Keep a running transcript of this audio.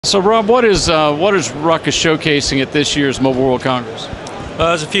So Rob, what is Ruckus showcasing at this year's Mobile World Congress?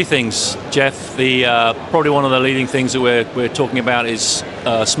 There's a few things, Jeff. Probably one of the leading things that we're talking about is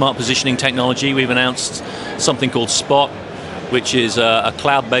smart positioning technology. We've announced something called Spot, which is a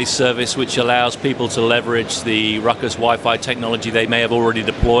cloud-based service which allows people to leverage the Ruckus Wi-Fi technology they may have already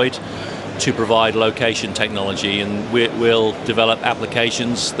deployed to provide location technology, and we'll develop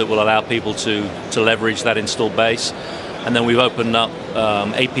applications that will allow people to leverage that installed base. And then we've opened up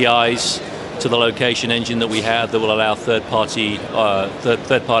APIs to the location engine that we have that will allow third-party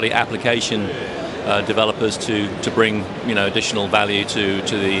application developers to bring additional value to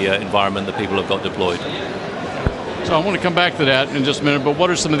the environment that people have got deployed. So I want to come back to that in just a minute, but what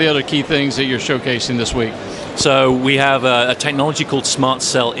are some of the other key things that you're showcasing this week? So we have a technology called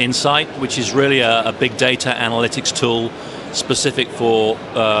Smartcell Insight, which is really a big data analytics tool specific for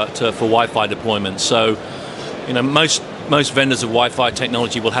Wi-Fi deployment. So most vendors of Wi-Fi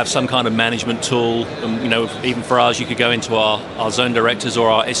technology will have some kind of management tool. Even for ours, you could go into our zone directors or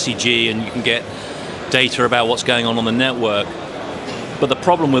our SCG and you can get data about what's going on the network. But the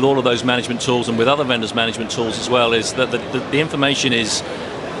problem with all of those management tools and with other vendors' management tools as well is that the information is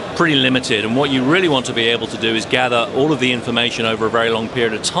pretty limited, and what you really want to be able to do is gather all of the information over a very long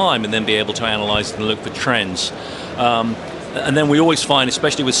period of time and then be able to analyze it and look for trends. And then we always find,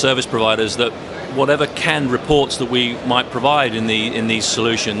 especially with service providers, that whatever canned reports that we might provide in these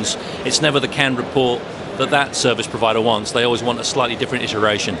solutions, it's never the canned report that service provider wants. They always want a slightly different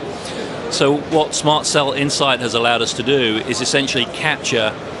iteration. So what Smartcell Insight has allowed us to do is essentially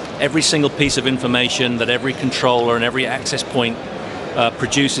capture every single piece of information that every controller and every access point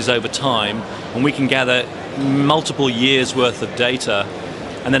produces over time, and we can gather multiple years worth of data,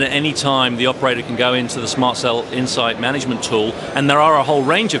 and then at any time the operator can go into the Smartcell Insight management tool, and there are a whole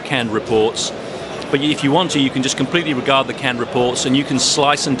range of canned reports, but if you want to, you can just completely regard the canned reports and you can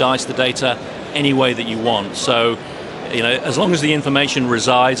slice and dice the data any way that you want. So as long as the information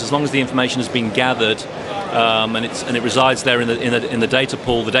resides, as long as the information has been gathered, and it resides there in the data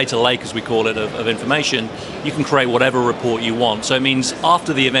pool, the data lake as we call it, of information, you can create whatever report you want. So it means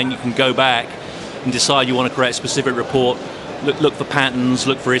after the event you can go back and decide you want to create a specific report, look for patterns,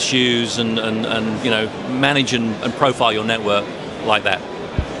 look for issues, and manage and profile your network like that.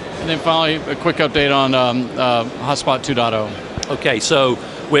 And then finally, a quick update on HotSpot 2.0. Okay, so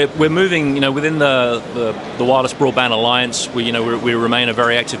we're moving, within the Wireless Broadband Alliance. We remain a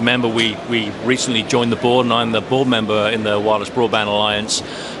very active member. We recently joined the board, and I'm the board member in the Wireless Broadband Alliance.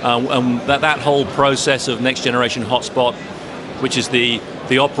 And that whole process of next generation hotspot, which is the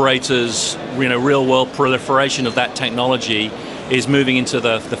operators, real world proliferation of that technology, is moving into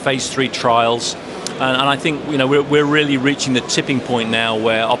the phase 3 trials. And I think we're really reaching the tipping point now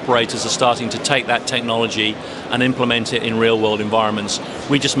where operators are starting to take that technology and implement it in real-world environments.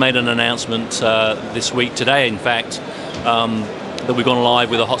 We just made an announcement this week, today in fact, that we've gone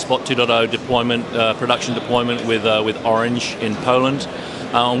live with a HotSpot 2.0 deployment, production deployment with Orange in Poland.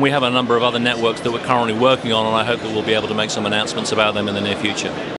 And we have a number of other networks that we're currently working on, and I hope that we'll be able to make some announcements about them in the near future.